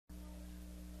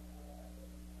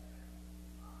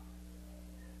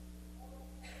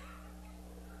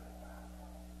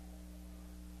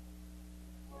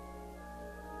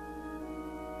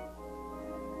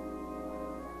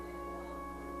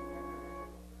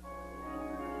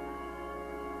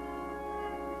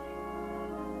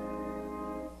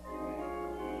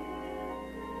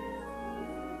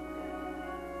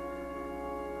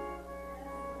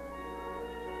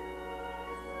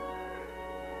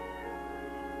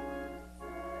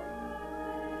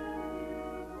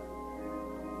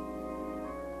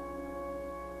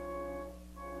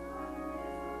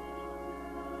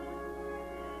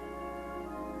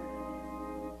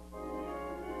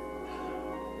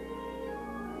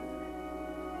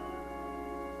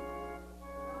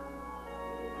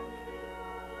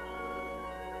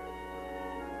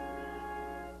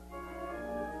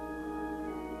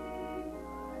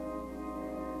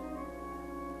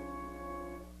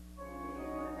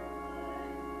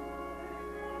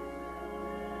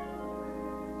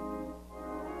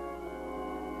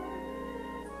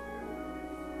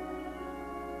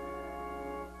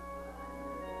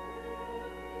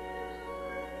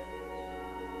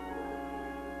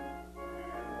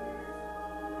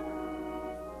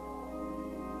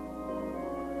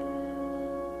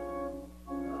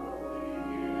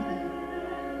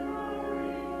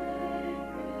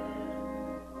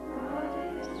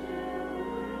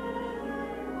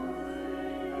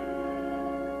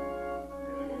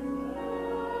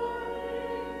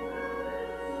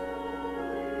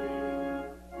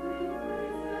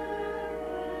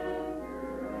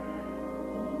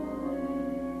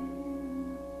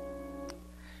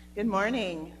Good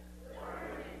morning.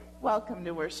 Welcome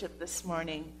to worship this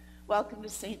morning. Welcome to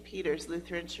St. Peter's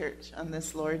Lutheran Church on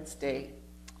this Lord's Day.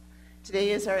 Today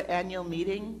is our annual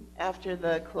meeting. After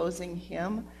the closing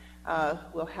hymn,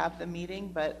 we'll have the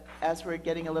meeting, but as we're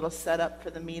getting a little set up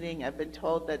for the meeting, I've been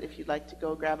told that if you'd like to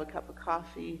go grab a cup of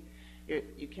coffee,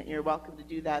 you're welcome to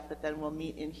do that, but then we'll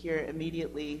meet in here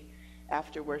immediately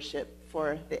after worship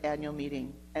for the annual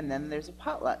meeting, and then there's a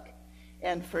potluck.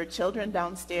 And for children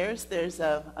downstairs, there's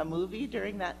a movie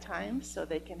during that time, so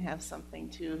they can have something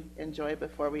to enjoy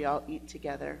before we all eat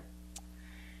together.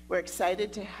 We're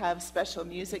excited to have special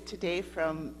music today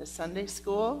from the Sunday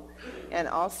school and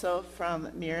also from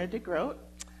Mira de Groot,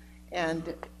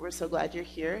 and we're so glad you're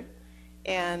here.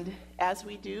 And as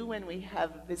we do when we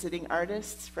have visiting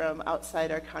artists from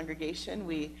outside our congregation,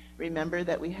 we remember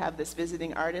that we have this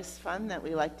visiting artists fund that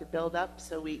we like to build up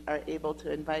so we are able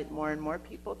to invite more and more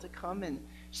people to come and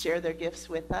share their gifts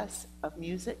with us of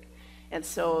music. And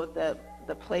so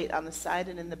the plate on the side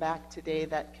and in the back today,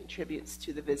 that contributes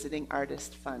to the visiting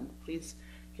artist fund. Please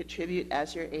contribute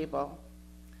as you're able.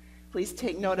 Please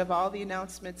take note of all the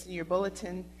announcements in your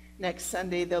bulletin. Next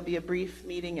Sunday, there'll be a brief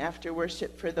meeting after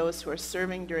worship for those who are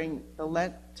serving during the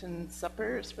Lenten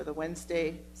suppers, for the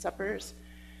Wednesday suppers.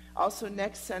 Also,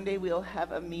 next Sunday, we'll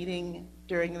have a meeting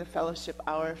during the fellowship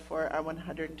hour for our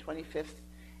 125th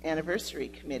anniversary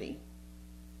committee.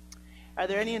 Are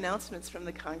there any announcements from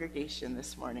the congregation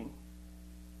this morning?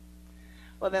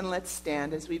 Well, then let's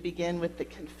stand as we begin with the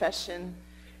confession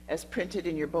as printed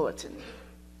in your bulletin.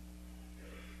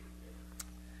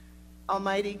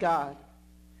 Almighty God,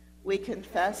 we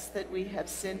confess that we have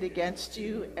sinned against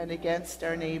you and against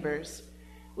our neighbors.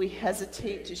 We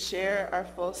hesitate to share our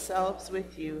full selves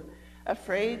with you,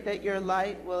 afraid that your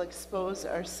light will expose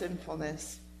our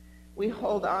sinfulness. We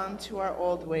hold on to our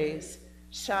old ways,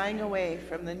 shying away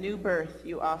from the new birth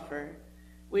you offer.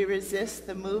 We resist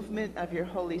the movement of your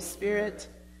Holy Spirit.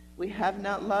 We have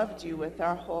not loved you with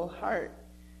our whole heart.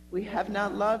 We have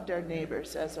not loved our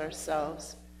neighbors as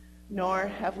ourselves, nor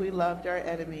have we loved our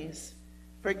enemies.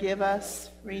 Forgive us,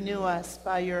 renew us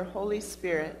by your Holy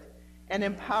Spirit, and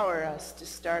empower us to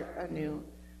start anew.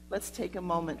 Let's take a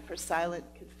moment for silent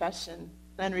confession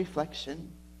and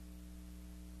reflection.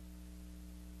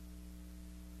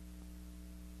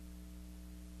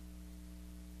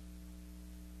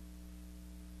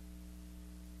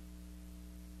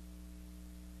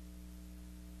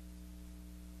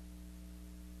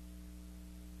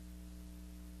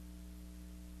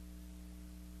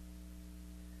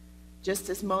 Just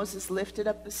as Moses lifted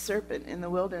up the serpent in the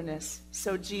wilderness,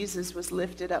 so Jesus was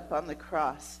lifted up on the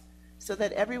cross, so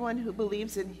that everyone who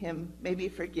believes in him may be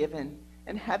forgiven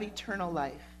and have eternal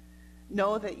life.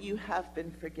 Know that you have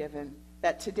been forgiven,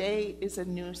 that today is a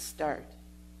new start.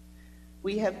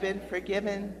 We have been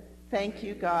forgiven. Thank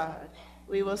you, God.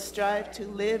 We will strive to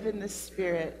live in the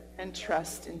Spirit and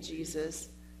trust in Jesus.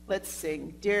 Let's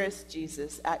sing, Dearest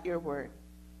Jesus, at your word.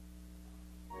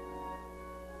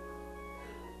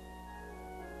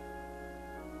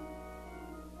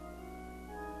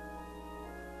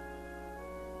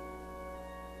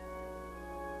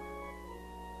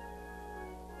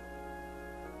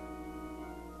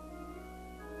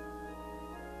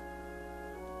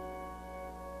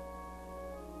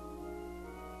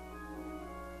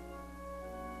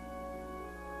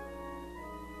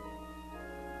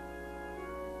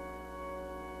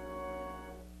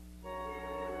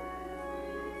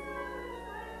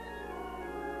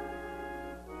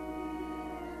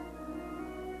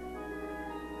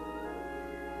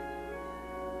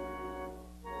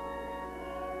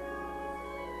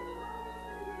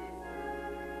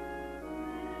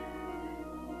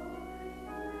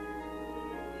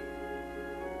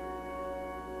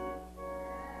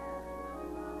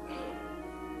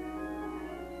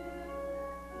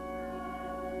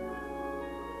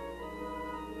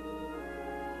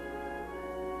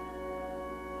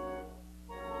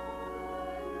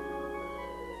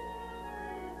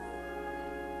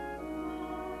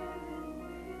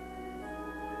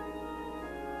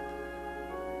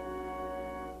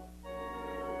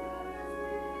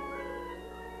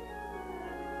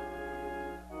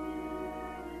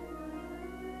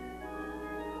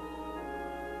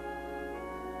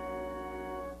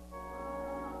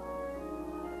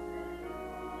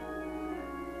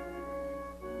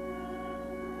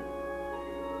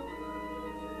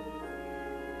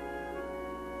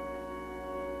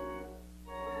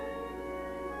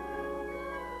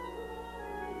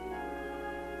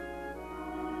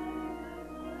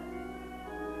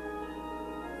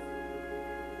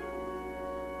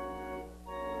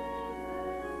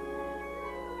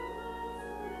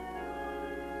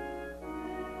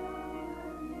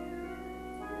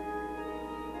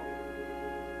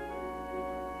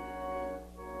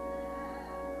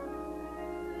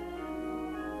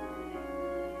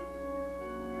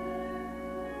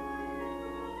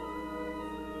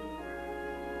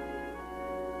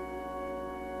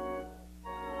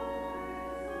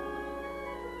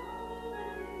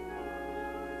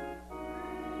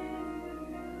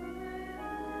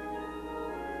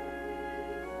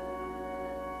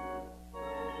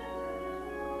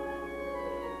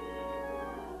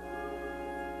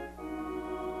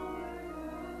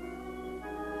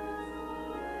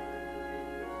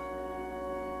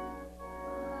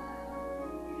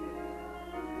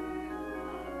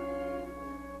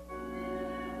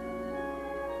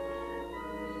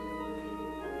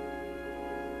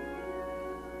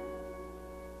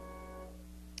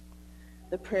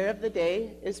 The prayer of the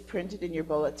day is printed in your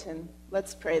bulletin.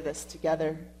 Let's pray this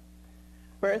together.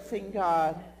 Birthing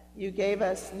God, you gave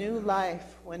us new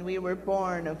life when we were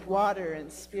born of water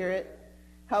and spirit.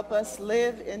 Help us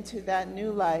live into that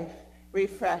new life,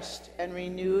 refreshed and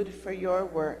renewed for your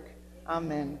work.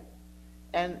 Amen.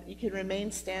 And you can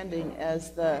remain standing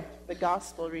as the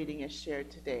gospel reading is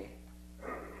shared today.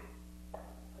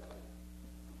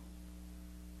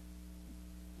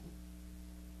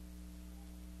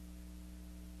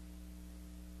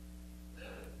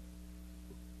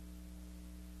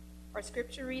 Our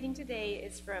scripture reading today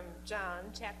is from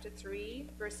John chapter 3,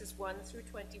 verses 1 through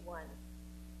 21.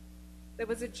 There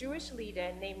was a Jewish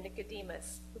leader named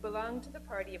Nicodemus who belonged to the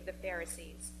party of the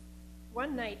Pharisees.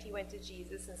 One night he went to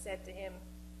Jesus and said to him,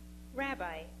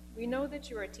 "Rabbi, we know that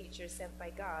you are a teacher sent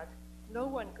by God. No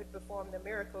one could perform the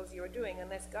miracles you are doing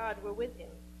unless God were with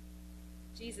him."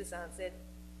 Jesus answered,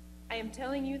 "I am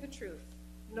telling you the truth.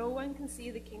 No one can see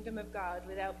the kingdom of God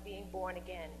without being born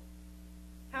again."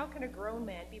 "How can a grown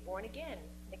man be born again?"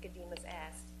 Nicodemus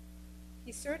asked.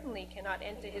 "He certainly cannot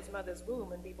enter his mother's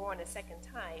womb and be born a second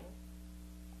time."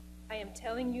 "I am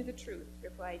telling you the truth,"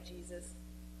 replied Jesus,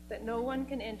 "that no one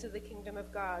can enter the kingdom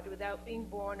of God without being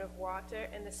born of water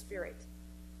and the Spirit.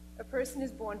 A person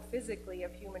is born physically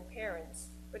of human parents,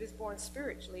 but is born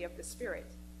spiritually of the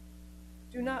Spirit.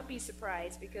 Do not be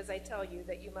surprised because I tell you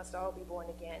that you must all be born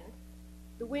again.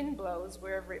 The wind blows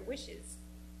wherever it wishes.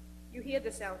 You hear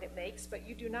the sound it makes, but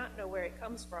you do not know where it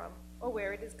comes from or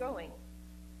where it is going.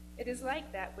 It is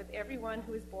like that with everyone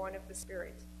who is born of the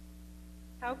Spirit."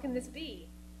 "How can this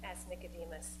be?" asked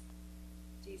Nicodemus.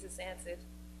 Jesus answered,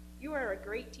 "You are a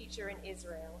great teacher in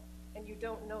Israel, and you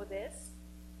don't know this?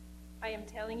 I am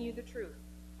telling you the truth.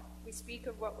 We speak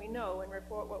of what we know and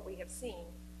report what we have seen,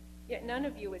 yet none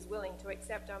of you is willing to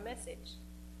accept our message.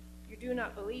 You do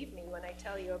not believe me when I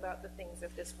tell you about the things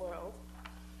of this world.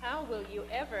 How will you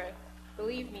ever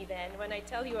believe me then when I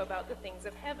tell you about the things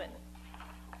of heaven?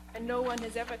 And no one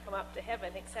has ever come up to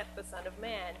heaven except the Son of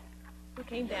Man, who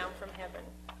came down from heaven.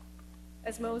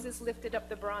 As Moses lifted up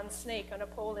the bronze snake on a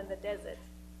pole in the desert,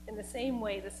 in the same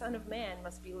way the Son of Man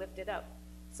must be lifted up,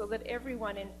 so that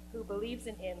everyone who believes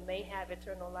in him may have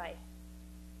eternal life.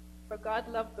 For God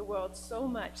loved the world so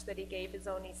much that he gave his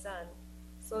only Son,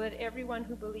 so that everyone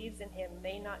who believes in him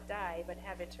may not die but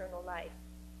have eternal life.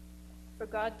 For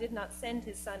God did not send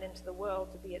his Son into the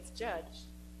world to be its judge,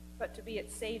 but to be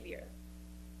its Savior.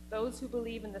 Those who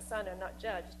believe in the Son are not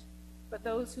judged, but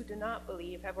those who do not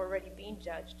believe have already been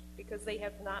judged, because they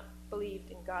have not believed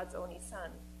in God's only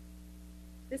Son.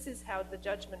 This is how the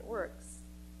judgment works.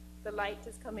 The light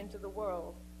has come into the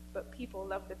world, but people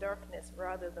love the darkness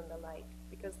rather than the light,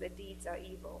 because their deeds are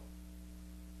evil.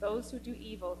 Those who do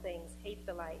evil things hate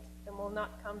the light and will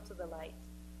not come to the light,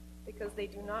 because they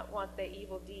do not want their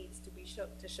evil deeds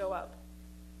to show up.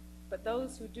 But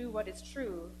those who do what is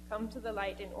true come to the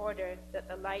light in order that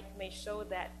the light may show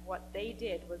that what they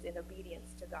did was in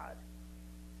obedience to God.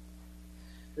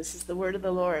 This is the word of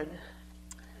the Lord.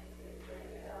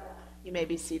 You may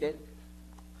be seated.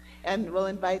 And we'll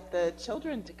invite the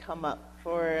children to come up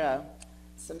for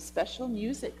some special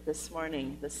music this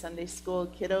morning. The Sunday school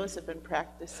kiddos have been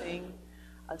practicing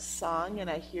a song,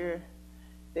 and I hear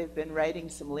they've been writing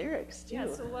some lyrics, too. Yeah,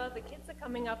 so while the kids are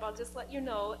coming up, I'll just let you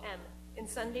know, in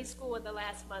Sunday school in the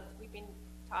last month, we've been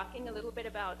talking a little bit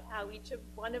about how each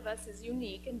one of us is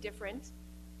unique and different,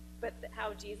 but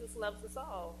how Jesus loves us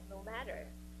all, no matter,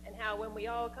 and how when we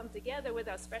all come together with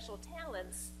our special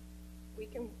talents, we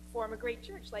can form a great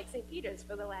church like St. Peter's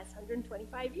for the last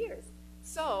 125 years.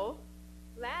 So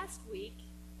last week,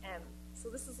 so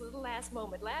this is a little last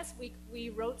moment. Last week, we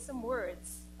wrote some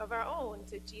words of our own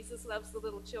to Jesus Loves the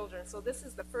Little Children. So this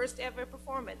is the first ever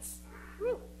performance.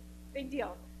 Woo, big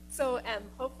deal. So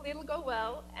hopefully it'll go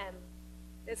well.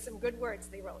 There's some good words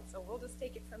they wrote, so we'll just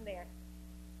take it from there.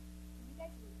 You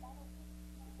guys read that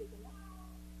okay? Big enough?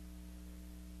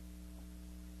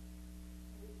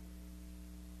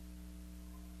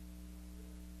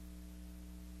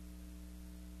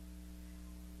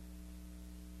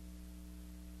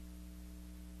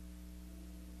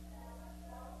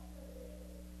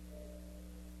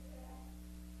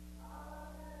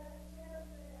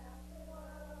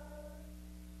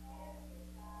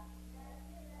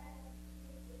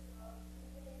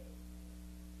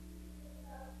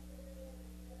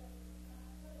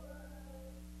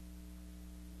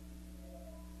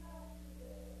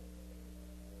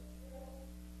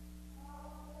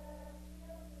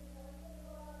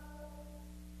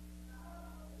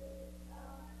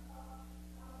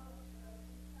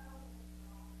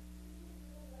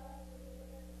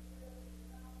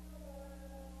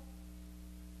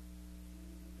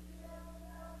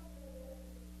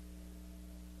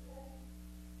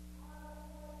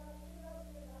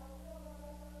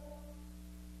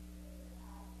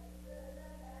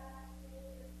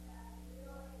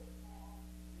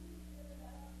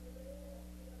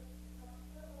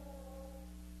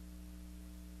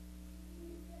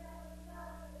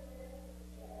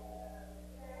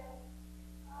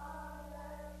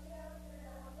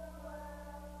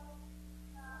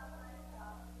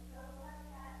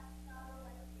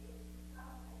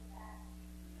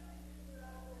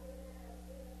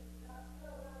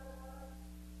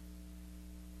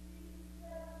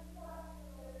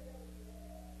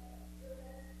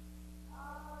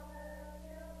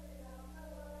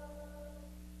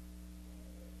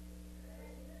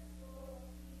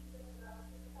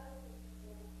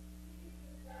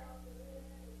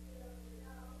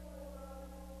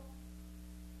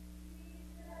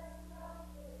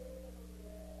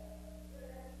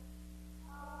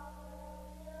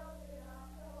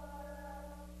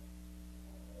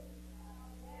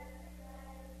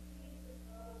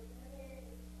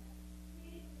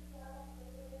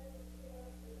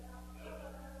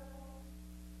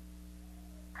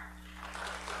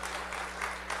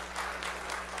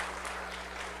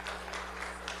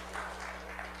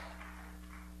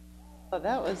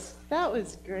 that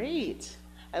was great.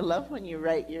 I love when you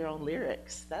write your own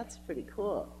lyrics. That's pretty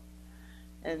cool.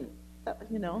 And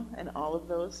and all of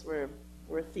those were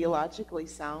theologically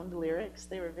sound lyrics.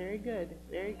 They were very good,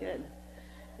 very good.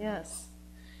 Yes.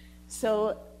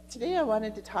 So today I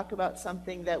wanted to talk about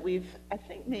something that I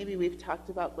think maybe we've talked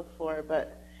about before,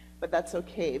 but that's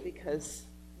okay because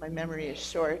my memory is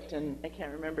short and I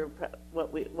can't remember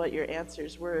what your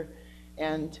answers were,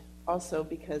 and also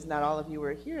because not all of you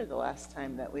were here the last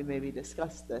time that we maybe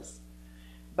discussed this.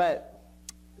 But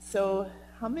so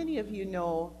how many of you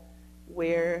know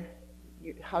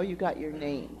how you got your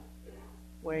name,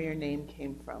 where your name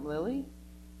came from? Lily?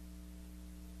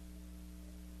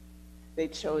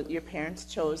 Your parents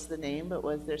chose the name, but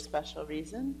was there special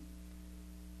reason?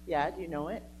 Yeah, do you know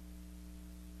it?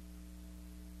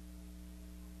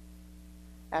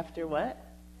 After what?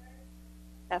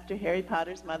 After Harry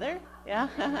Potter's mother? Yeah?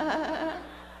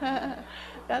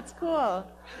 That's cool.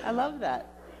 I love that.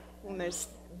 And there's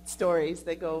stories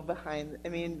that go behind.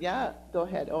 Yeah, go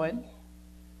ahead, Owen.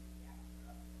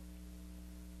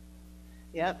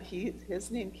 Yep, his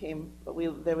name came,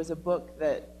 there was a book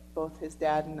that both his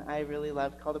dad and I really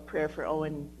loved called A Prayer for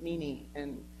Owen Meany,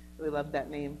 and we loved that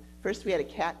name. First we had a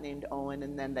cat named Owen,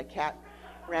 and then the cat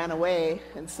ran away,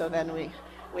 and so then we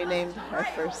named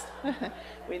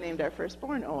our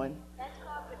firstborn Owen. That's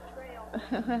called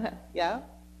betrayal. Yeah?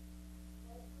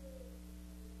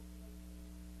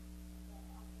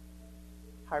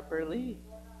 Harper Lee.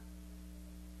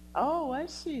 Oh,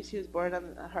 was she? She was born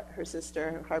on her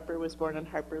sister Harper was born on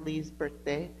Harper Lee's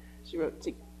birthday. She wrote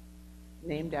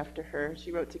named after her.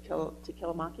 She wrote To Kill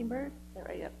a Mockingbird. Is that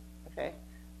right? Yep. Okay.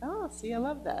 Oh, see, I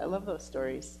love that. I love those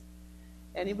stories.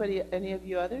 Any of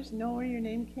you others know where your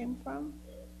name came from?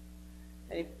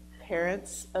 Any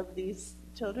parents of these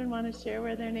children want to share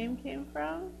where their name came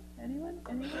from? Anyone?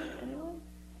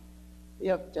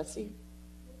 Yep, Jesse.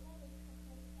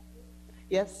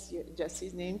 Yes,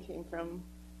 Jesse's name came from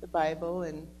the Bible,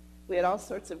 and we had all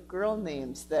sorts of girl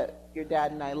names that your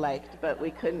dad and I liked, but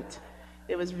we couldn't.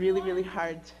 It was really, really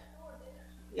hard.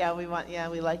 Yeah, we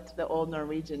liked the old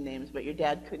Norwegian names, but your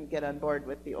dad couldn't get on board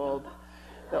with the old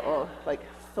like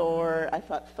Thor. I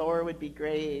thought Thor would be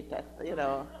great,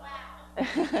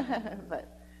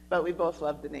 but we both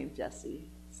loved the name Jesse.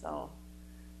 So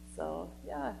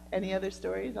yeah. Any other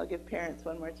stories? I'll give parents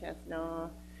one more chance. No.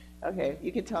 Okay,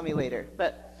 you can tell me later.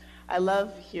 But I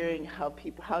love hearing how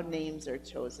names are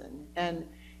chosen. And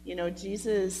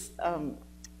Jesus,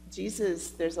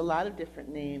 there's a lot of different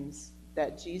names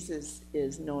that Jesus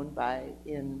is known by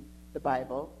in the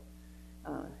Bible.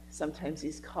 Sometimes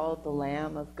he's called the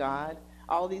Lamb of God.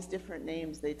 All these different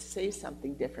names, they'd say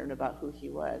something different about who he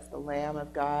was. The Lamb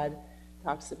of God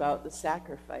talks about the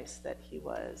sacrifice that he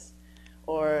was.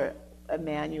 Or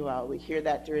Emmanuel, we hear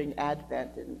that during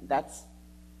Advent, and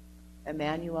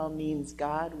Emmanuel means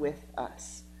God with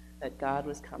us, that God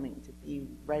was coming to be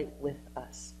right with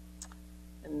us.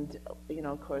 And,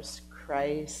 of course,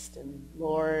 Christ and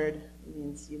Lord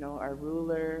means, our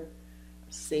ruler,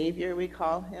 our Savior, we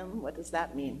call him. What does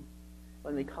that mean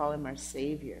when we call him our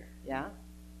Savior? Yeah?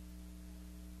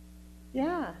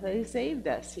 Yeah, that he saved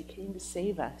us. He came to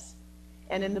save us.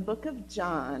 And in the book of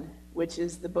John, which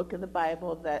is the book of the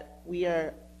Bible that we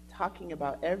are talking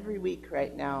about every week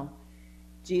right now,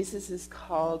 Jesus is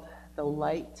called the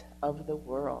light of the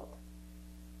world.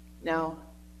 Now,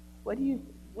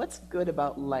 what's good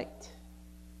about light?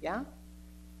 Yeah?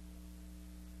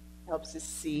 Helps us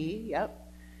see,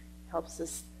 yep. Helps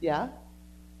us, yeah?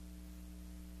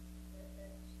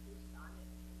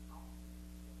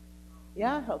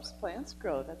 Yeah, helps plants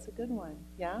grow. That's a good one.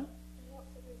 Yeah?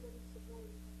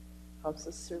 Helps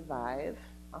us survive.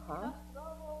 Uh-huh.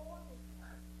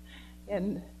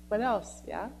 And what else?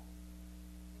 Yeah?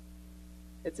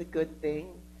 It's a good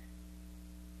thing.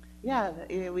 Yeah,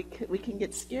 we can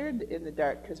get scared in the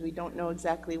dark because we don't know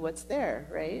exactly what's there,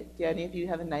 right? Do any of you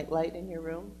have a night light in your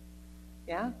room?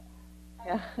 Yeah?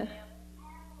 Yeah.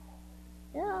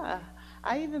 Yeah.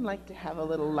 I even like to have a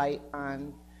little light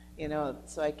on,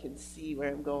 so I can see where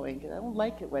I'm going, because I don't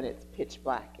like it when it's pitch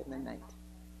black in the night.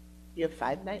 You have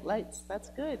 5 night lights? That's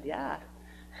good, yeah.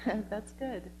 That's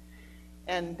good.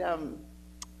 And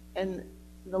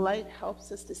the light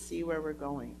helps us to see where we're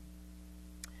going.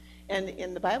 And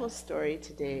in the Bible story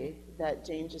today that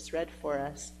Jane just read for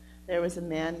us, there was a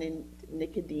man named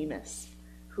Nicodemus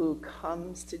who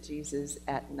comes to Jesus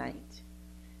at night.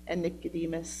 And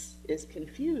Nicodemus is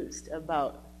confused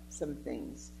about some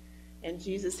things. And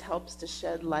Jesus helps to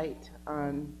shed light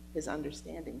on his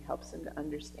understanding, helps him to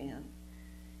understand.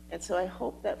 And so I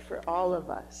hope that for all of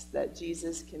us, that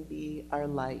Jesus can be our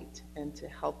light and to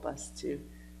help us to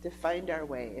to find our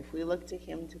way, if we look to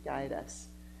him to guide us,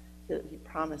 he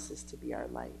promises to be our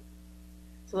light.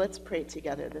 So let's pray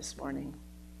together this morning.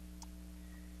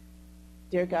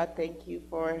 Dear God, thank you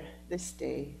for this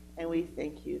day, and we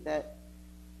thank you that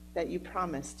you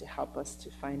promise to help us to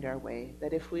find our way,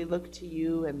 that if we look to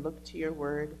you and look to your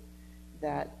word,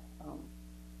 that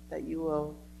you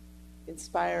will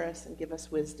inspire us and give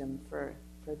us wisdom for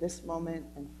this moment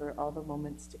and for all the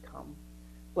moments to come.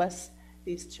 Bless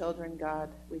these children,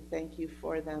 God. We thank you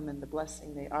for them and the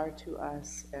blessing they are to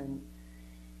us, and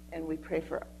we pray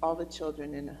for all the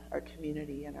children in our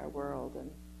community and our world,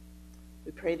 and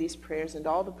we pray these prayers and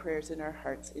all the prayers in our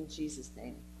hearts in Jesus'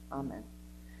 name. Amen.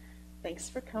 Thanks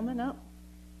for coming up,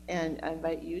 and I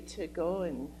invite you to go,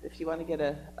 and if you want to get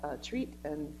a treat,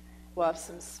 and we'll have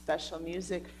some special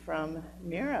music from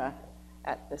Mira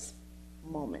at this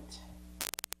moment.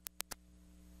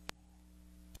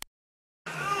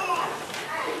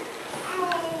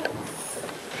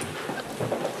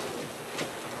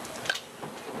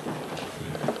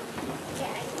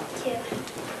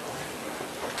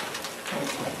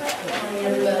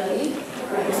 Everybody,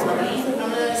 I'm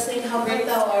going to sing How Great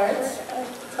Thou Art. This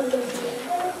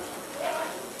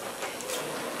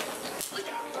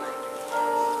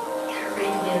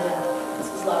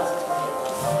is loud as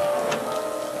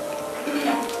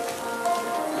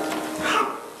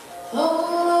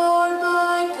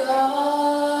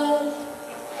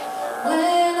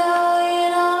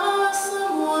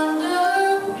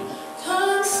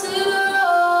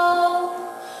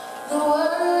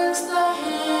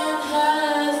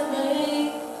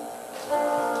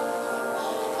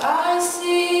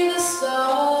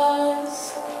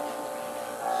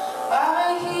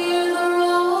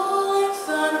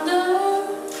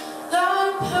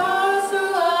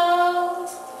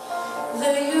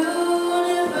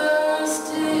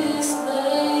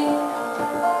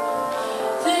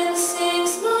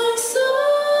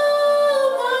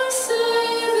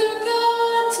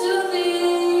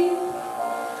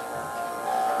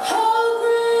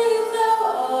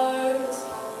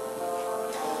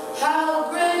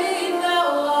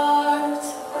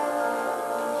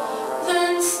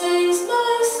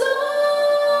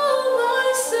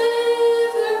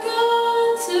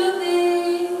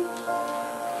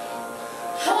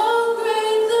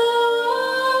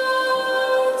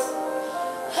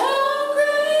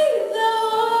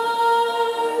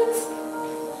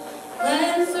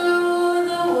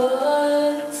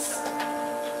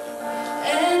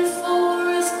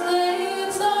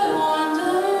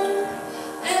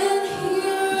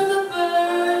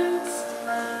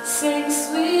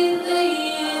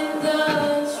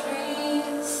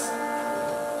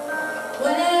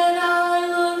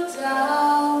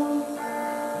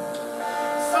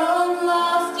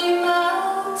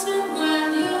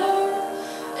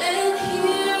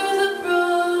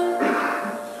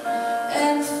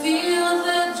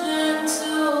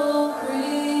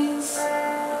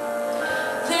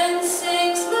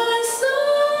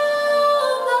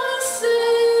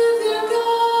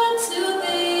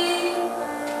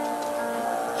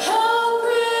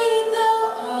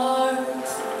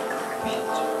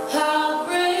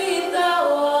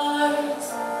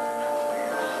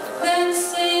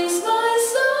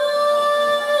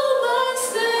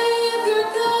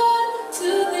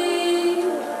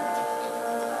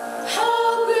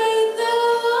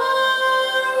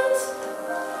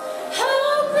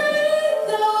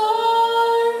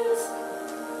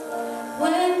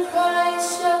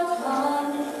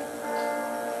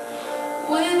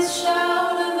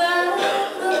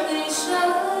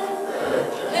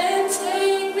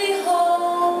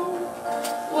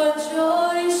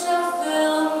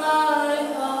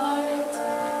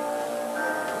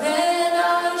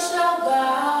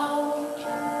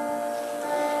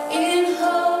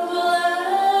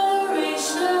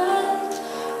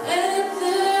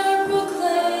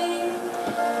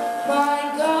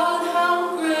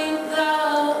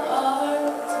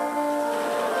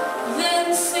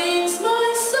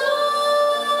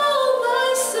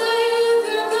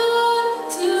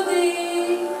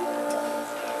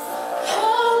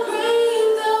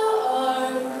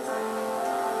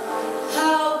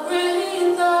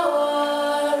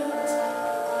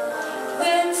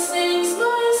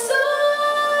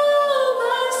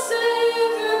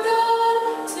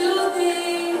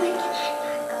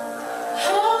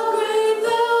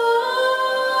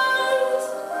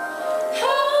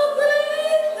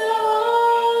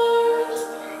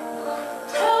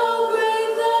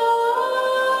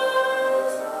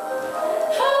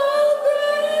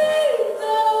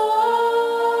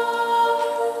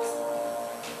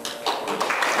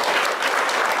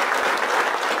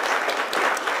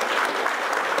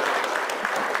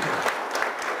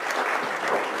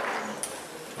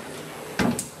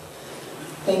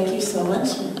Thank you so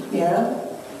much, Mira.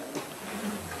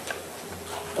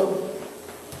 Oh.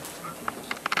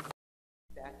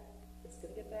 It's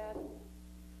going to get bad.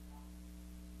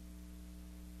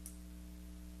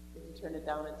 Did you turn it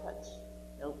down a touch?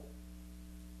 Nope.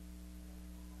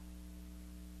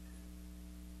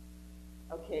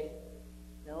 Okay.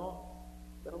 No.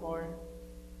 A little more.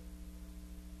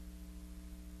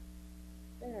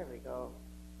 There we go.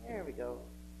 There we go.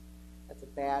 That's a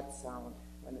bad sound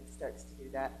when it starts to do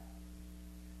that.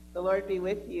 The Lord be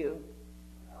with you.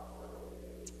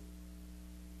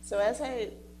 So as I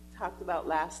talked about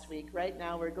last week, right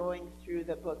now we're going through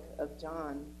the book of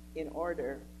John in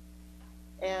order.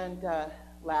 And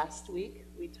last week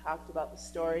we talked about the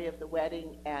story of the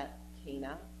wedding at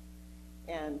Cana.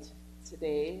 And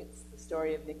today it's the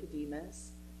story of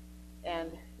Nicodemus.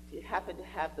 And if you happen to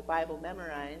have the Bible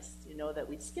memorized, you know that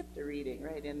we skipped a reading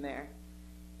right in there.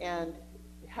 And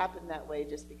it happened that way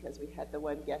just because we had the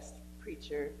one guest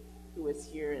preacher who was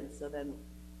here, and so then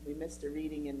we missed a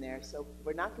reading in there. So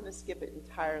we're not going to skip it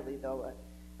entirely, though.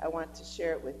 I want to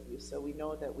share it with you so we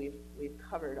know that we've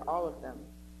covered all of them.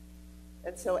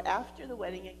 And so after the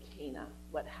wedding at Cana,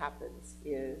 what happens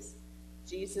is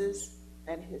Jesus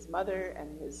and his mother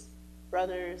and his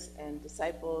brothers and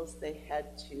disciples, they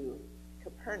head to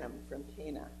Capernaum from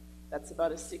Cana. That's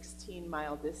about a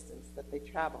 16-mile distance that they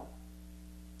travel.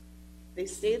 They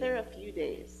stay there a few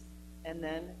days, and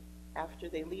then after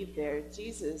they leave there,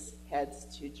 Jesus heads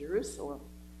to Jerusalem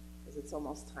because it's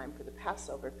almost time for the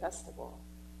Passover festival.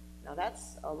 Now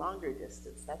that's a longer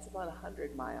distance. That's about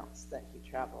 100 miles that he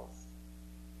travels.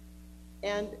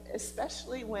 And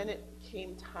especially when it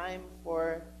came time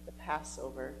for the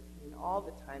Passover, I mean, all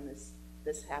the time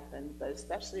this happened, but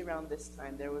especially around this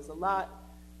time, there was a lot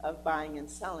of buying and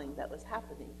selling that was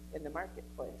happening in the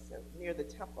marketplace or near the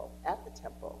temple, at the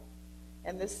temple.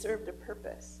 And this served a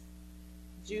purpose.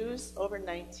 Jews over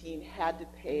 19 had to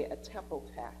pay a temple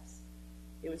tax.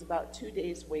 It was about 2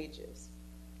 days' wages.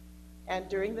 And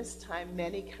during this time,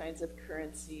 many kinds of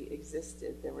currency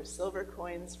existed. There were silver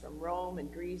coins from Rome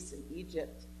and Greece and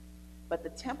Egypt, but the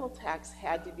temple tax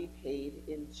had to be paid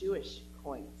in Jewish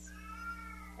coins.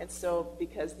 And so,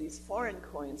 because these foreign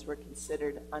coins were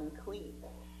considered unclean,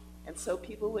 and so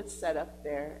people would set up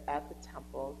there at the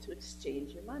temple to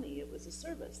exchange your money. It was a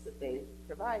service that they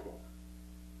provided.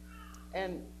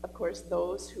 And of course,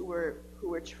 those who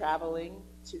were traveling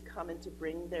to come and to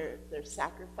bring their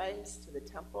sacrifice to the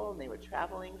temple, and they were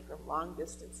traveling from long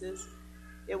distances,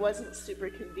 it wasn't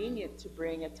super convenient to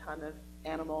bring a ton of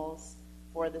animals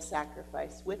for the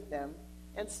sacrifice with them.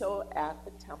 And so at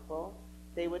the temple,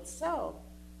 they would sell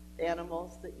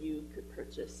animals that you could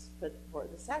purchase for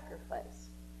the sacrifice.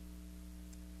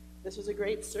 This was a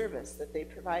great service that they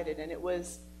provided, and it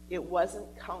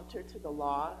wasn't counter to the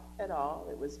law at all.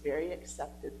 It was very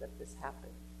accepted that this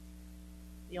happened.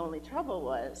 The only trouble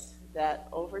was that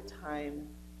over time,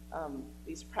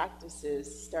 these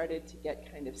practices started to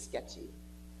get kind of sketchy.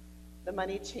 The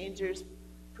money changers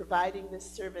providing this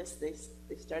service,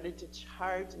 they started to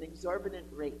charge an exorbitant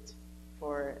rate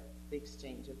for the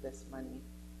exchange of this money.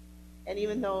 And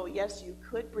even though, yes, you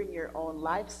could bring your own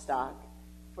livestock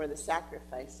for the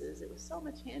sacrifices, it was so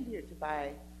much handier to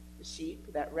buy the sheep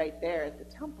that right there at the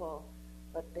temple,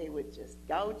 but they would just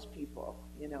gouge people,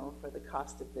 for the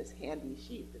cost of this handy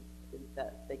sheep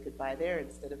that they could buy there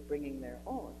instead of bringing their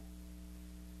own.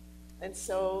 And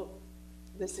so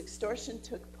this extortion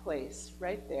took place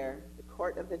right there. The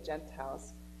court of the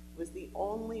Gentiles was the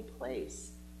only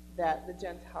place that the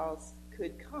Gentiles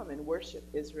could come and worship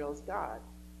Israel's God.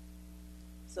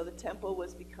 So the temple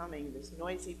was becoming this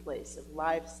noisy place of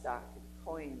livestock and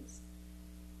coins,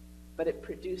 but it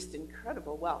produced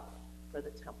incredible wealth for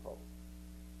the temple.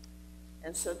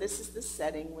 And so this is the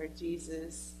setting where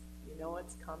Jesus, you know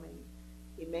what's coming.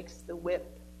 He makes the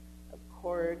whip of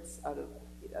cords out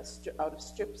of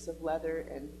strips of leather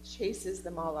and chases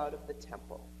them all out of the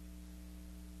temple.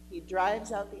 He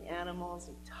drives out the animals,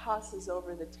 he tosses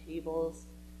over the tables,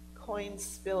 coins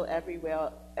spill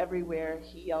everywhere.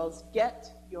 He yells,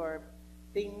 "Get your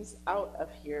things out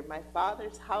of here. My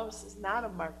Father's house is not a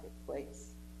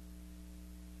marketplace."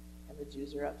 And the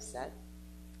Jews are upset.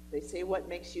 They say, "What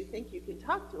makes you think you can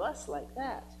talk to us like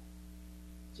that?"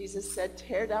 Jesus said,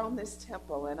 "Tear down this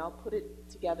temple and I'll put it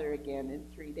together again in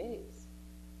 3 days."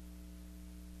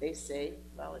 They say,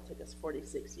 "Well, it took us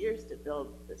 46 years to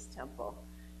build this temple.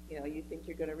 You think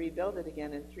you're going to rebuild it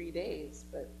again in 3 days,"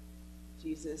 but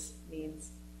Jesus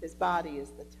means his body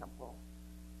is the temple.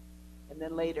 And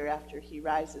then later, after he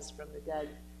rises from the dead,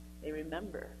 they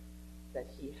remember that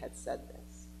he had said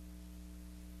this.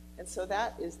 And so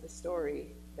that is the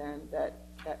story then that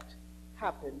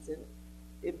happens.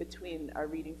 in between our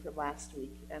reading from last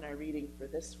week and our reading for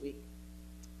this week.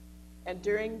 And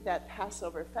during that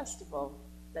Passover festival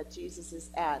that Jesus is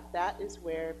at, that is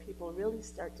where people really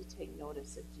start to take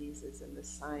notice of Jesus and the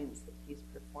signs that he's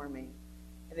performing.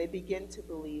 And they begin to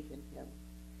believe in him.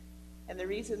 And the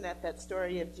reason that that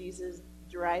story of Jesus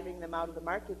driving them out of the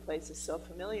marketplace is so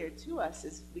familiar to us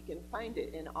is we can find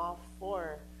it in all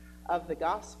 4 of the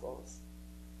Gospels.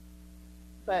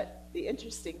 But the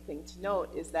interesting thing to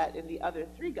note is that in the other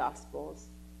 3 Gospels,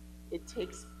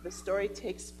 the story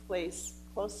takes place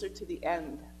closer to the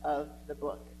end of the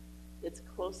book. It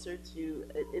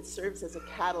serves as a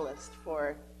catalyst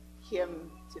for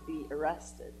him to be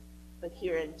arrested. But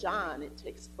here in John, it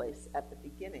takes place at the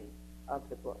beginning of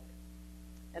the book.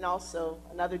 And also,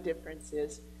 another difference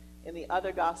is, in the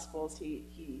other Gospels,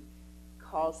 he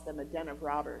calls them a den of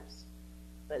robbers.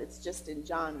 But it's just in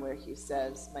John where he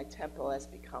says, my temple has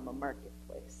become a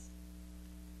marketplace.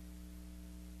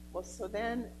 Well, so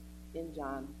then, in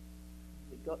John,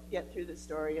 we get through the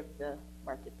story of the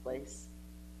marketplace,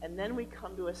 and then we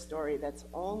come to a story that's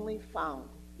only found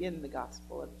in the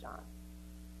Gospel of John.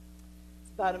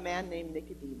 It's about a man named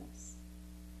Nicodemus.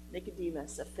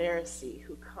 Nicodemus, a Pharisee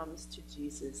who comes to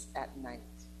Jesus at night.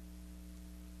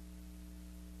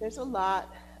 There's a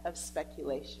lot of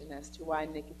speculation as to why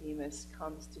Nicodemus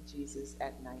comes to Jesus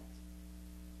at night.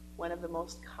 One of the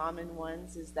most common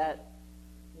ones is that,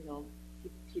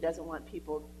 he doesn't want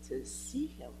people to see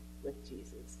him with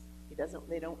Jesus. He doesn't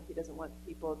want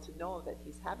people to know that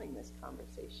he's having this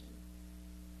conversation.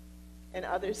 And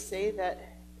others say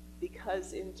that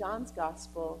because in John's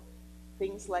gospel,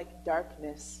 things like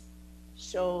darkness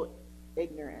show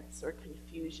ignorance or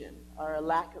confusion or a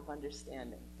lack of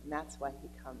understanding, and that's why he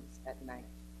comes at night.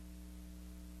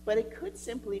 But it could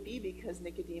simply be because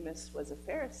Nicodemus was a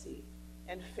Pharisee,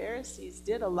 and Pharisees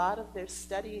did a lot of their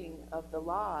studying of the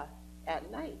law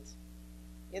at night.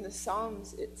 In the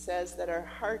Psalms, it says that our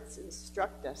hearts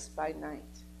instruct us by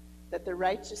night, that the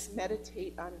righteous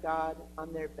meditate on God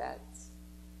on their beds.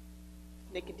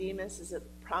 Nicodemus is a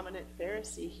prominent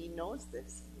Pharisee. He knows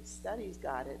this. He studies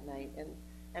God at night.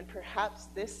 And perhaps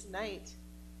this night,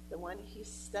 the one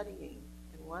he's studying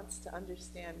and wants to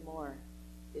understand more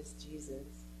is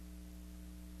Jesus.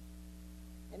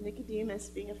 And Nicodemus,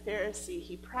 being a Pharisee,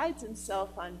 he prides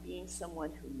himself on being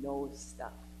someone who knows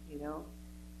stuff,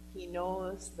 He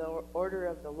knows the order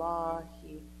of the law.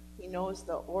 He knows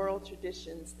the oral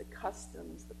traditions, the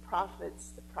customs, the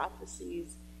prophets, the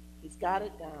prophecies. He's got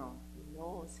it down. He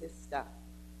knows his stuff.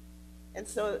 And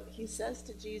so he says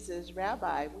to Jesus,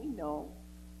 Rabbi, we know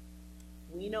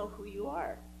who you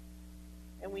are,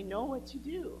 and we know what you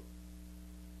do.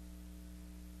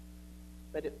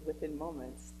 But within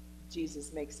moments,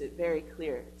 Jesus makes it very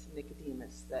clear to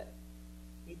Nicodemus that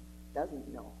he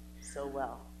doesn't know so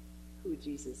well who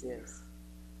Jesus is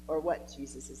or what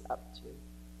Jesus is up to.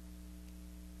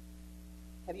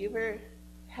 Have you ever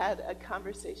had a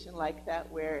conversation like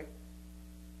that where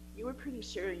you were pretty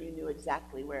sure you knew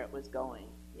exactly where it was going?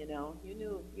 You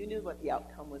knew what the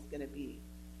outcome was going to be,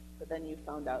 but then you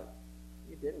found out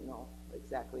you didn't know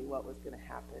exactly what was going to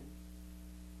happen.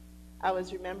 I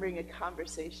was remembering a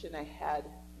conversation I had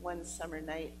one summer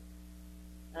night.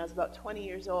 I was about 20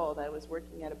 years old. I was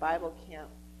working at a Bible camp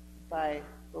by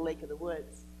the Lake of the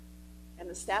Woods. And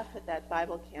the staff at that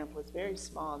Bible camp was very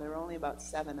small. There were only about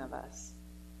 7 of us.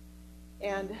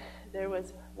 And there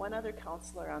was one other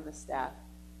counselor on the staff.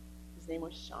 His name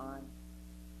was Sean.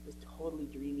 He was totally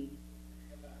dreamy.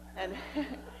 And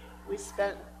we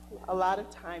spent a lot of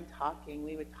time talking.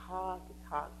 We would talk and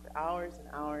talk for hours and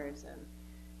hours. And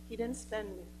he didn't spend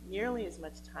nearly as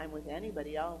much time with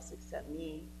anybody else except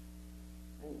me.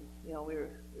 And, we were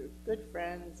good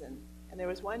friends. And there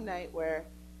was one night where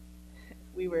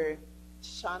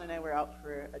Sean and I were out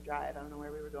for a drive. I don't know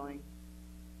where we were going.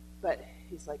 But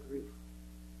he's like, Ruth,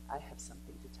 I have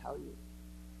something to tell you.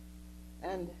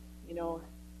 And,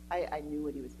 I knew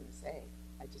what he was going to say.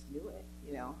 I just knew it,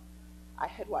 I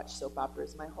had watched soap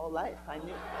operas my whole life. I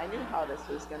knew how this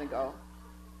was going to go.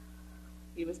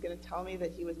 He was going to tell me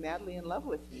that he was madly in love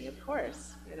with me, of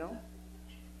course,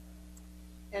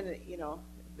 And,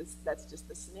 that's just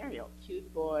the scenario.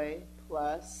 Cute boy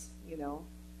plus,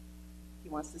 he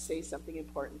wants to say something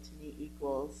important to me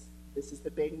equals, this is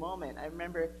the big moment. I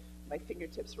remember my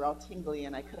fingertips were all tingly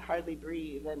and I could hardly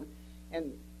breathe, and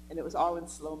it was all in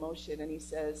slow motion. And he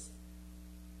says,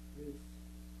 Ruth,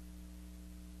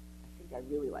 I think I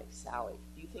really like Sally.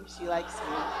 Do you think she likes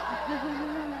me?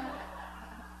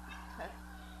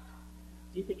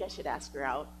 Do you think I should ask her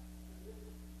out?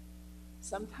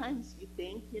 Sometimes you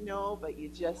think you know, but you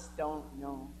just don't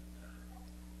know.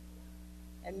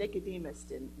 And Nicodemus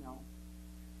didn't know.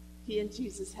 He and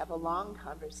Jesus have a long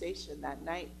conversation that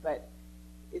night, but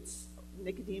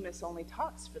Nicodemus only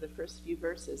talks for the first few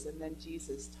verses, and then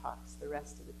Jesus talks the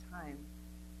rest of the time.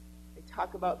 They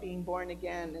talk about being born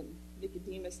again, and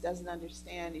Nicodemus doesn't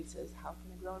understand. He says, how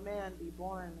can a grown man be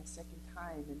born a second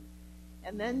time?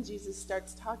 And then Jesus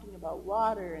starts talking about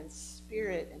water and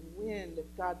spirit and wind, of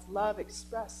God's love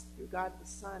expressed through God the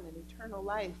Son, and eternal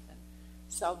life and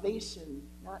salvation,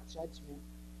 not judgment.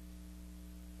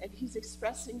 And he's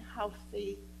expressing how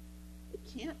faith, it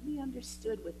can't be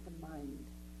understood with the mind,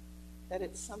 that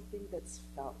it's something that's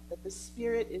felt, that the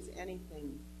Spirit is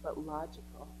anything but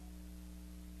logical.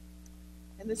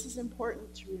 And this is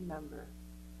important to remember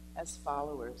as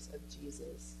followers of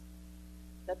Jesus,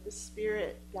 that the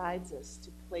Spirit guides us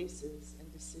to places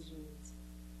and decisions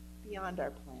beyond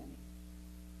our planning.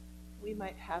 We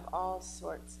might have all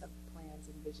sorts of plans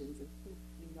and visions and think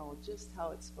we know just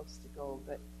how it's supposed to go,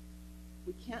 but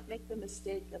we can't make the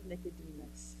mistake of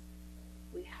Nicodemus.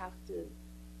 We have to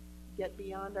get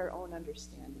beyond our own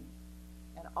understanding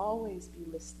and always be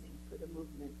listening for the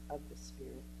movement of the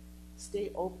Spirit.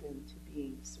 Stay open to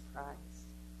being surprised.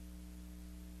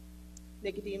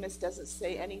 Nicodemus doesn't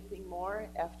say anything more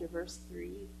after verse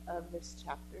 3 of this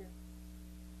chapter.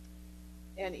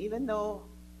 And even though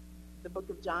the book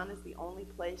of John is the only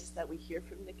place that we hear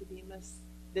from Nicodemus,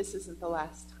 this isn't the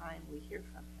last time we hear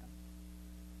from him.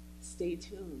 Stay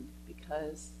tuned,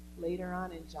 because later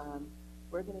on in John,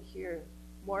 we're going to hear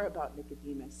more about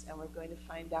Nicodemus, and we're going to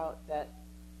find out that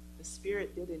the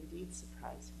Spirit did indeed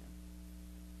surprise him.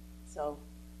 So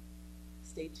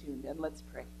stay tuned, and let's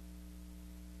pray.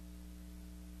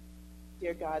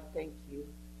 Dear God, thank you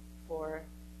for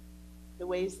the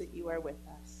ways that you are with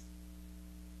us.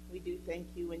 We do thank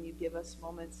you when you give us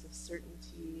moments of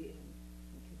certainty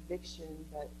and conviction,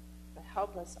 but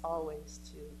help us always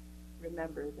to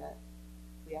remember that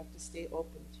we have to stay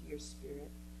open to your Spirit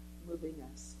moving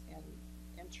us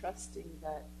and trusting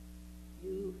that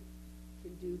you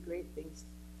can do great things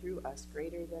through us,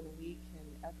 greater than we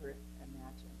can ever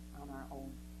imagine on our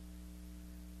own.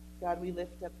 God, we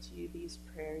lift up to you these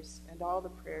prayers and all the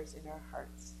prayers in our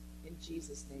hearts. In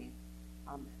Jesus' name,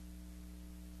 amen.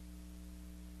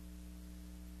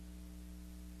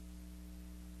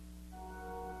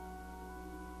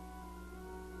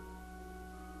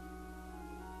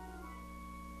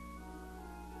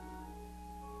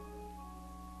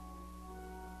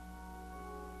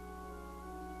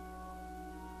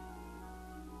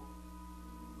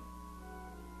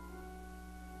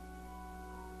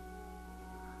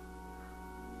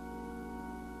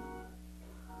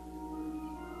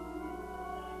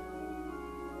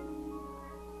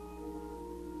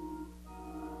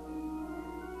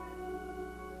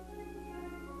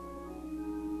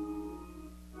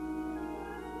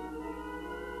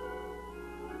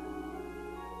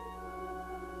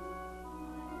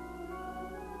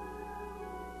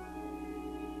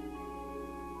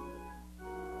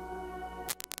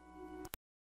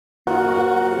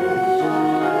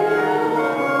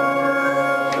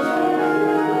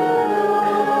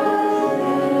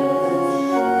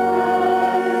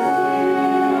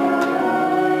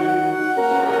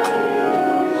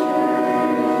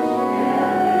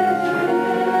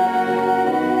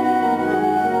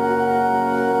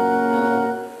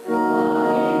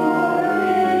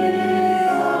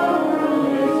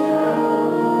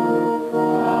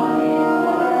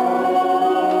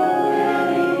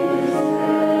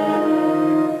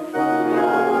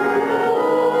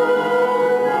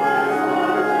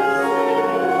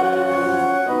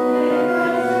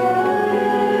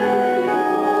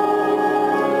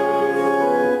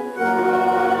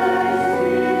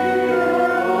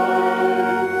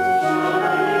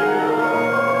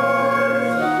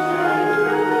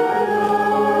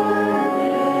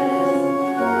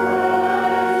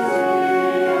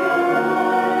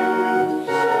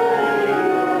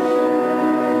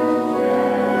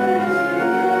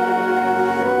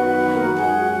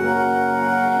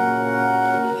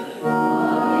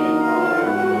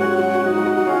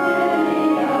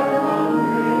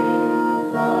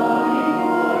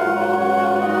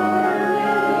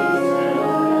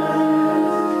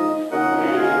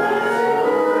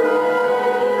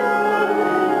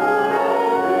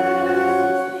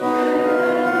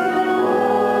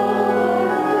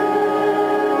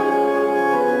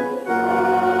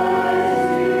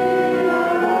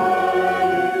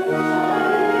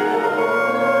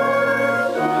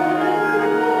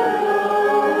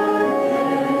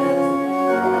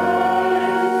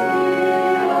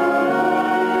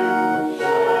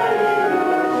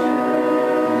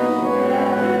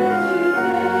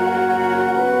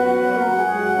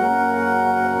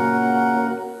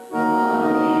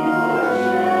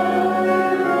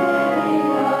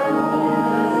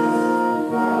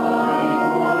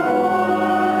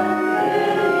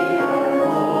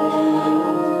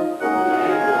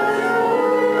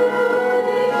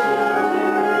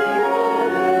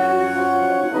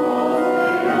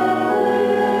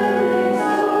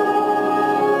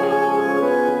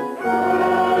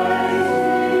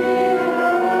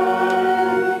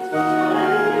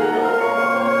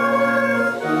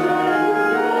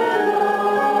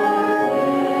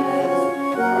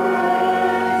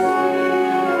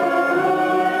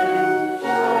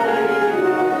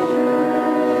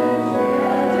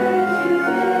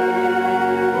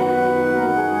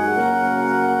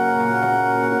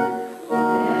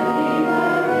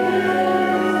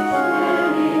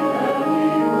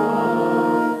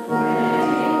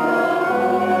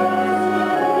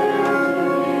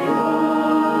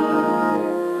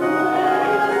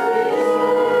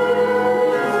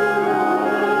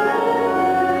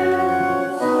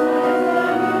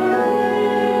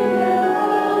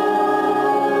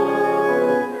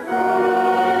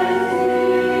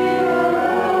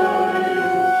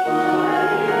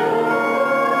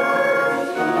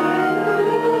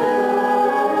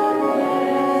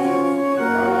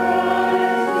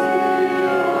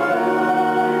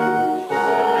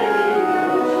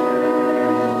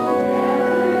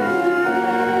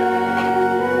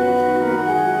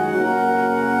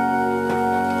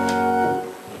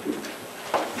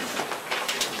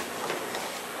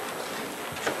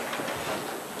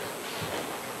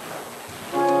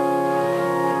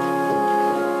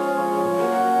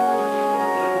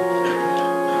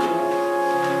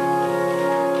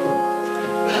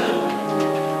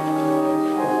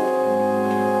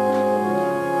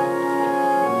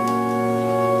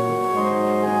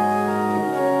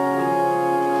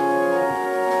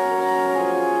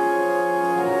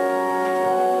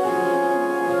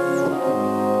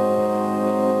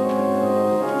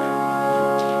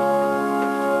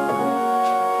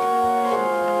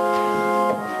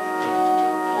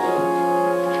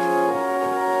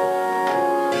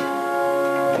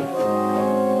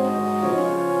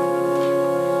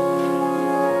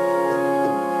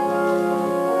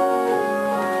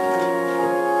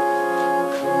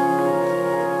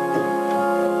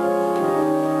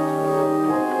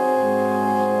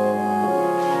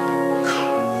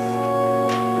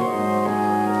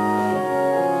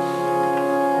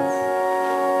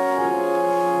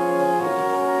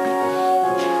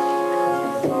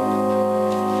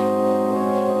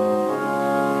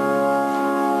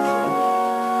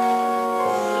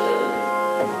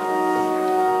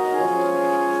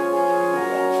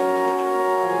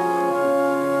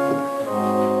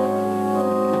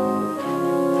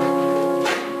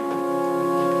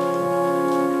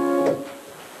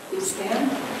 Please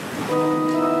stand.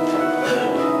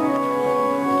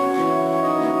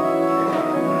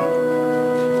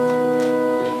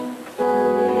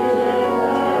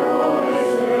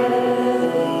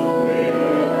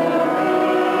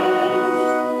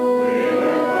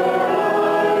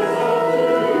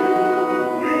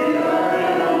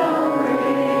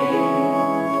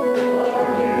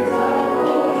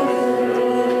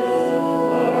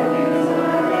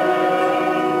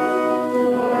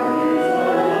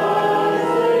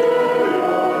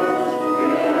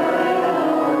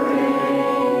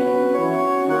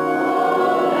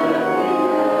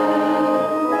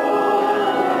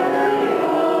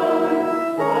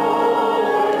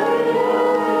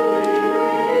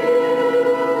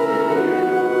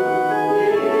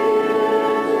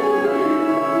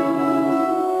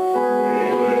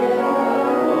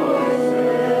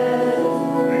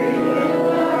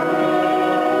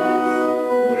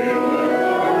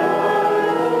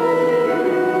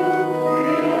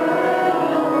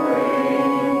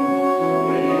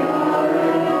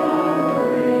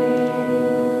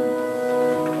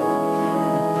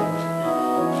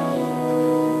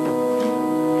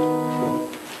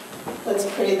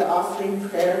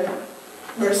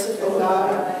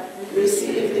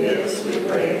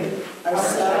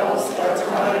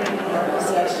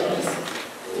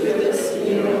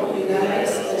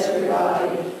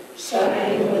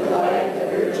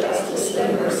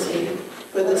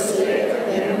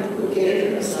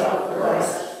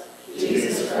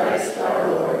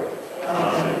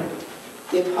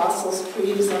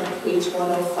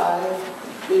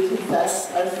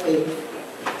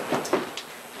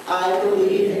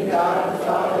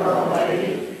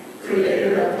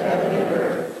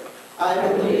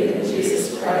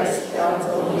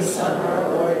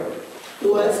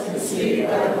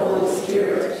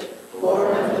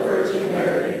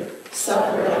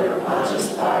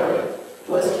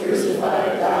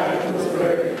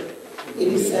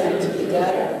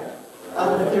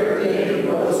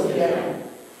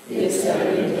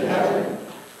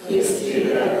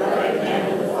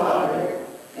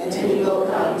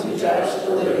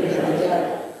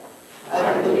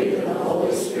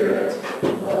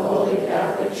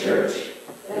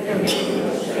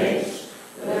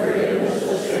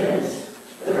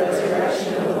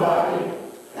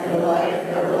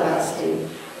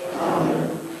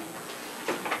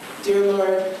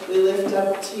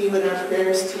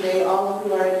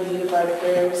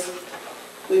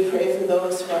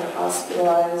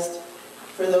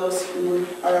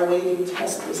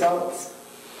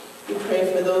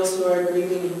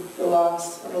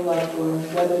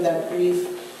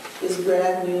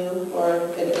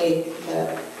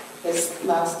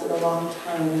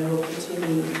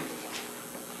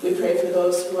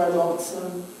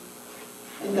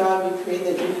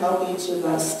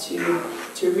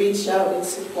 To reach out in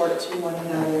support to one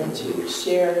another, to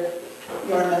share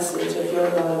your message of your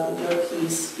love and your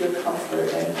peace, your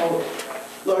comfort and hope.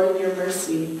 Lord, in your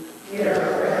mercy, hear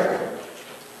our prayer.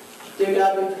 Dear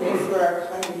God, we pray for our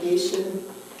congregation.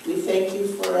 We thank you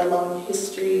for our long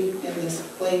history in this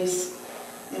place.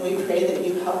 And we pray that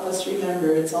you help us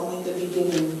remember it's only the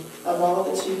beginning of all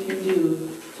that you can do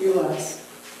through us.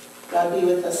 God, be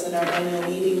with us in our annual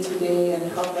meeting today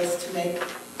and help us to make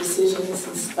decisions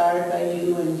inspired by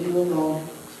you and you alone.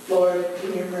 Lord,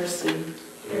 in your mercy,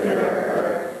 hear our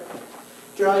prayer.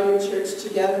 Draw your church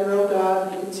together, O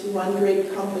God, into one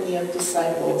great company of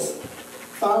disciples,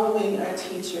 following our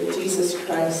teacher, Jesus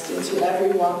Christ, into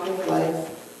every walk of life,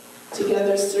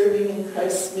 together serving in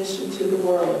Christ's mission to the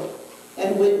world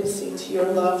and witnessing to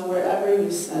your love wherever you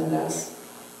send us.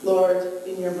 Lord,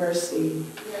 in your mercy,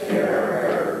 hear our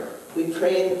prayer. We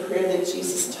pray the prayer that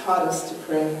Jesus taught us to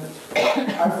pray.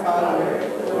 Our Father,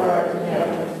 who art in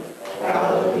heaven,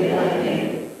 hallowed be thy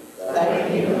name. Thy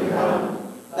kingdom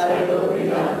come, thy will be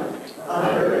done, on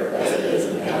earth as it is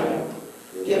in heaven.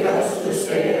 Give us this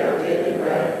day our daily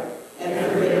bread,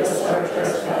 and forgive us our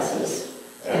trespasses,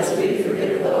 as we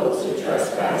forgive those who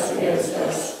trespass against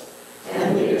us.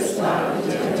 And lead us not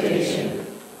into temptation,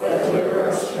 but deliver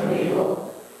us from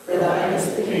evil. For thine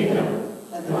is the kingdom,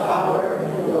 and the power,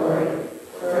 and the glory,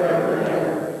 forever and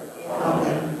ever.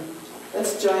 Amen.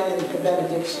 Let's join in the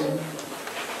benediction.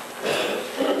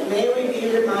 May we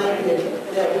be reminded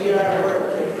that we are a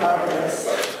work in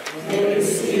progress. May we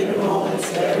see the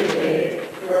moments every day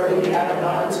where we have an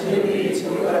opportunity to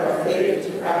put our faith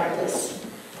to practice.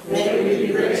 May we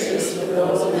be gracious with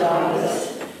those around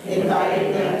us,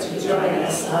 inviting them to join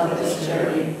us on this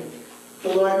journey. The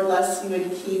Lord bless you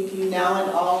and keep you now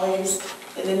and always,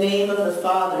 in the name of the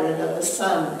Father, and of the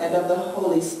Son, and of the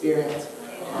Holy Spirit.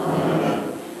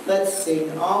 Amen. Let's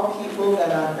sing, all people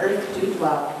that on earth do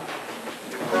dwell.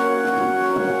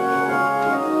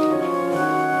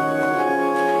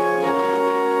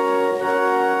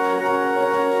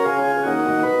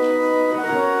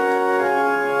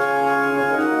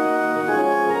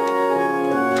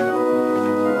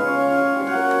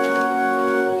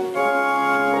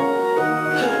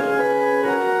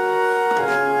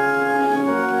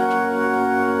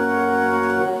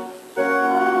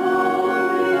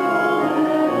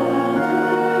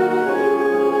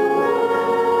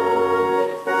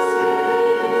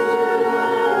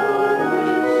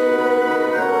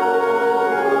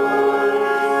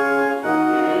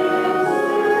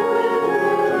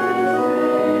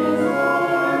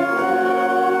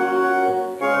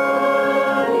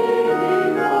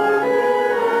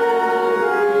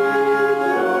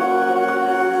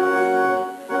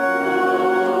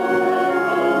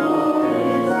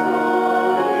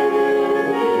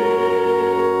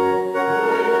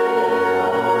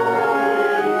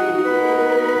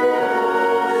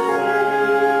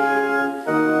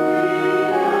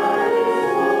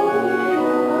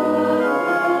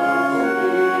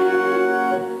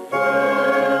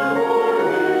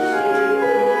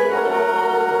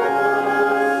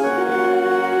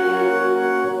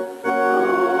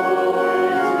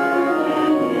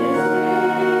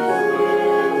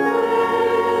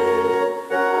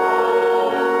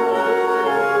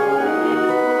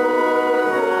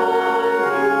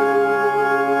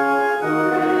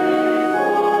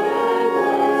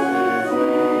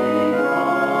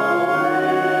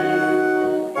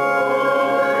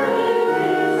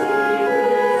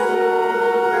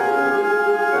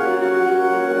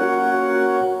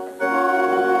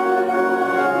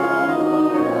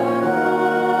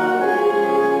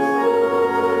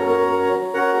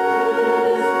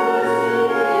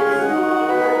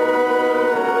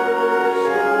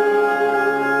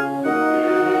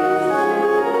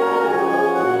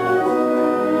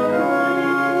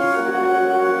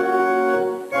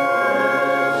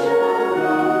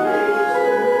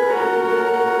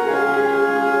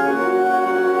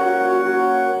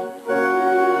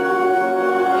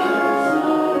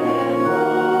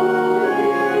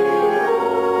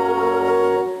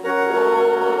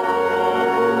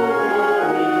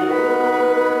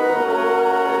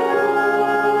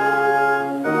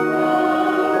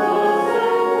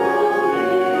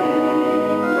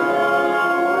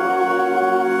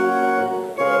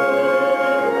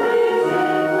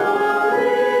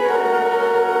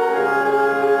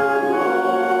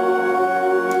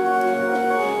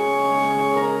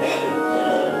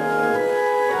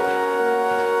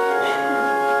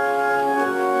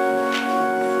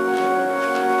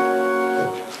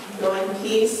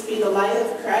 Peace be the light of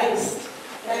Christ.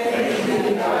 Thanks be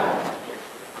to God.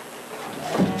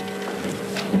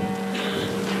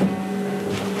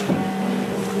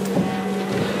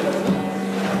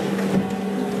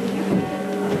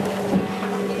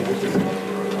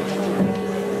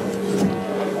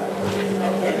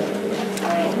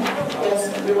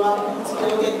 Yes, you're welcome to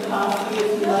go get coffee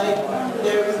if you like.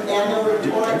 There's annual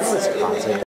reports are in the